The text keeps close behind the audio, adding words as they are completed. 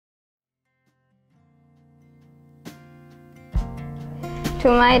to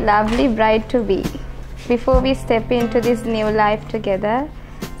my lovely bride-to-be. Before we step into this new life together,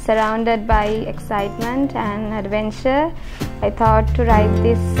 surrounded by excitement and adventure, I thought to write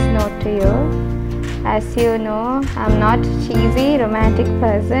this note to you. As you know, I'm not a cheesy romantic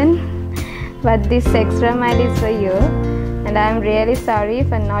person, but this extra mile is for you, and I'm really sorry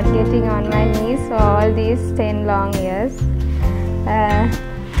for not getting on my knees for all these 10 long years.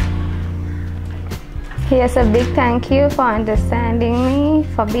 Here's a big thank you for understanding me,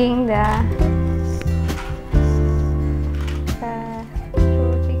 for being there.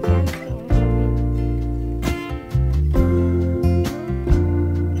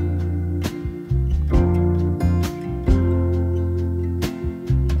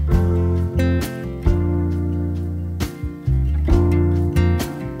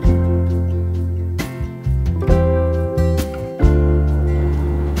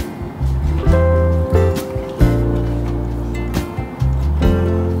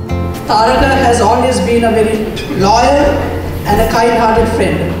 Tharaka has always been a very loyal and a kind-hearted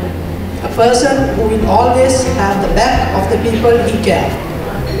friend. A person who will always have the back of the people he cares.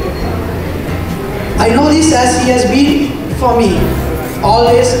 I know this as he has been for me,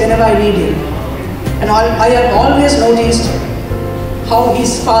 always whenever I need him. And I have always noticed how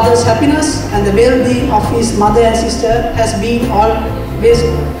his father's happiness and the well-being of his mother and sister has been always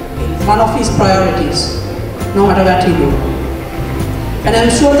one of his priorities, no matter what he do. And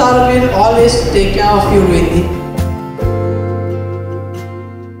I'm sure Tharaka will always take care of you, Ruwindi.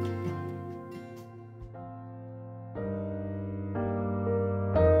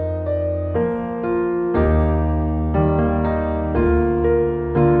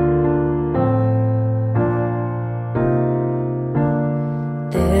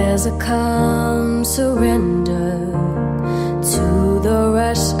 There's a calm surrender to the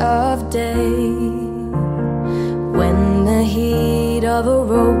rush of day, when the heat of a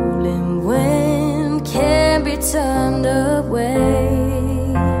rolling wind can be turned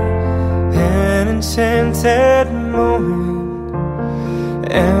away. An enchanted moment,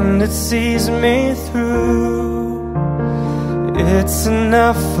 and it sees me through. It's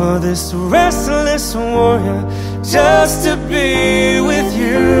enough for this restless warrior just to be with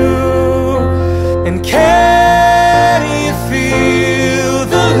you. And can you feel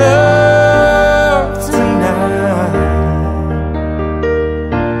the love tonight?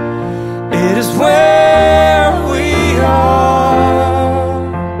 It is where we are.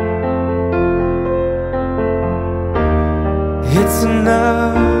 It's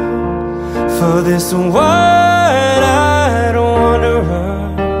enough for this wide-eyed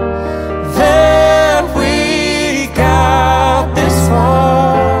wanderer that we got this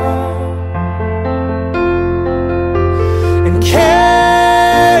far. And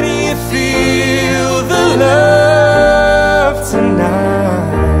can you feel the love tonight?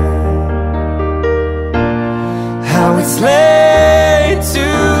 How it's laid to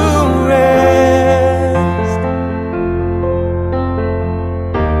rest.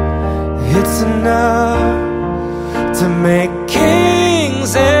 It's enough to make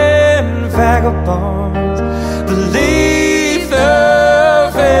kings and vagabonds believe the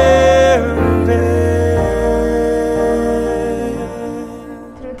very best.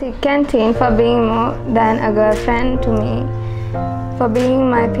 Through thick and thin, for being more than a girlfriend to me, for being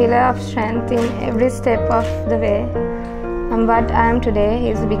my pillar of strength in every step of the way. And what I am today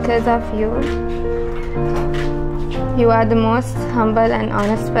is because of you. You are the most humble and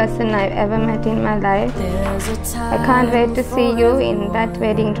honest person I've ever met in my life. I can't wait to see you in that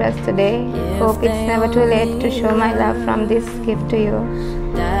wedding dress today. Hope it's never too late to show my love from this gift to you.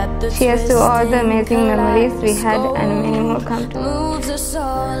 Cheers to all the amazing memories we had and many more come to.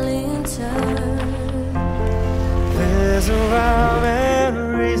 There's a rhyme and a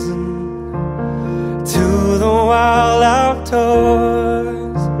reason to the wild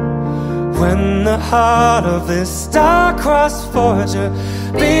outdoors, when the heart of this star-crossed forger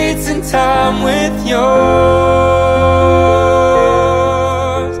beats in time with yours.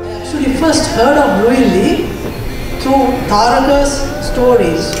 I actually first heard of Ruwindi through Tharaka's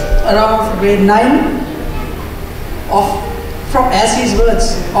stories around grade 9 from as his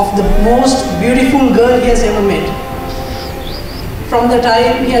words of the most beautiful girl he has ever met. From the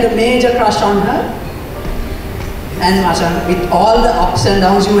time he had a major crush on her, and Masha, with all the ups and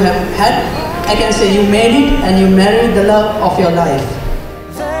downs you have had, I can say you made it and you married the love of your life.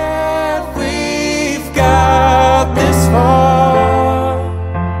 That we've got this far.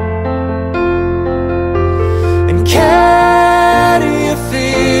 And can you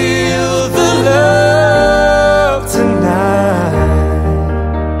feel the love tonight?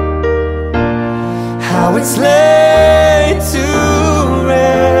 How it's laid to rest.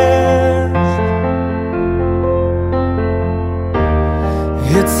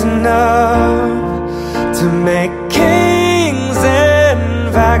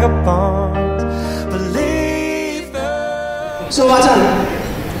 vagabond. Believe me. So Macan,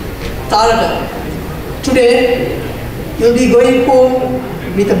 Tharaka, today you'll be going home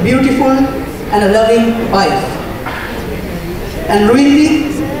with a beautiful and a loving wife. And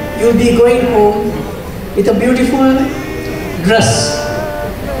Ruwindi, you'll be going home with a beautiful dress.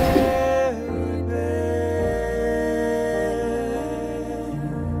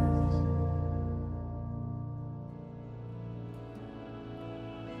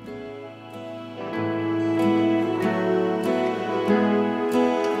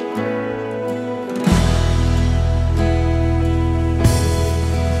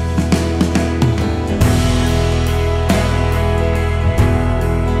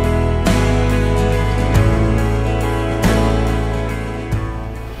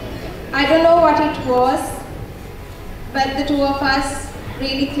 I don't know what it was, but the two of us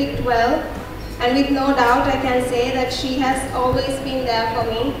really clicked well, and with no doubt I can say that she has always been there for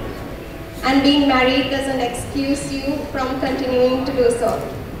me, and being married doesn't excuse you from continuing to do so.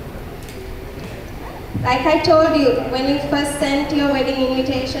 Like I told you when you first sent your wedding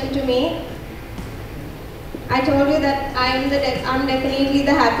invitation to me, I told you that I'm definitely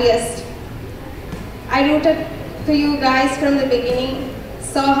the happiest. I rooted for you guys from the beginning,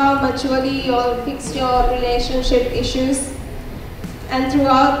 saw how maturely you all fixed your relationship issues, and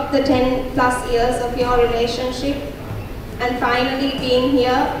throughout the 10+ years of your relationship, and finally being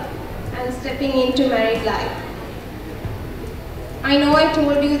here and stepping into married life. I know I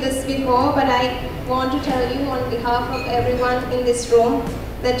told you this before, but I want to tell you on behalf of everyone in this room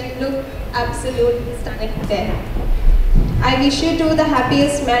that you look absolutely stunning today. I wish you two the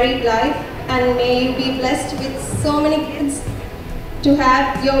happiest married life, and may you be blessed with so many kids to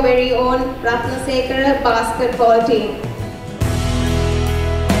have your very own Ratnasekara basketball team.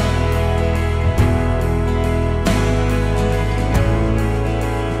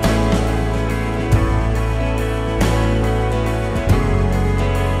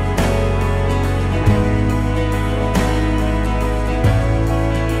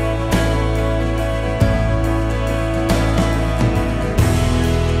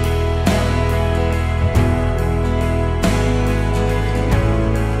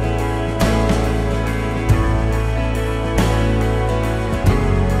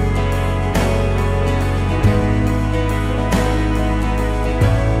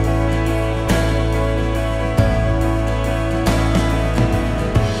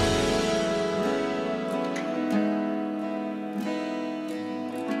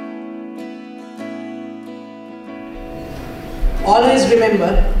 Always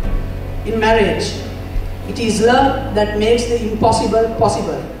remember, in marriage, it is love that makes the impossible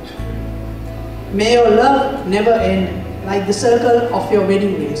possible. May your love never end like the circle of your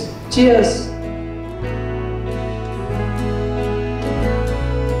wedding rings. Cheers!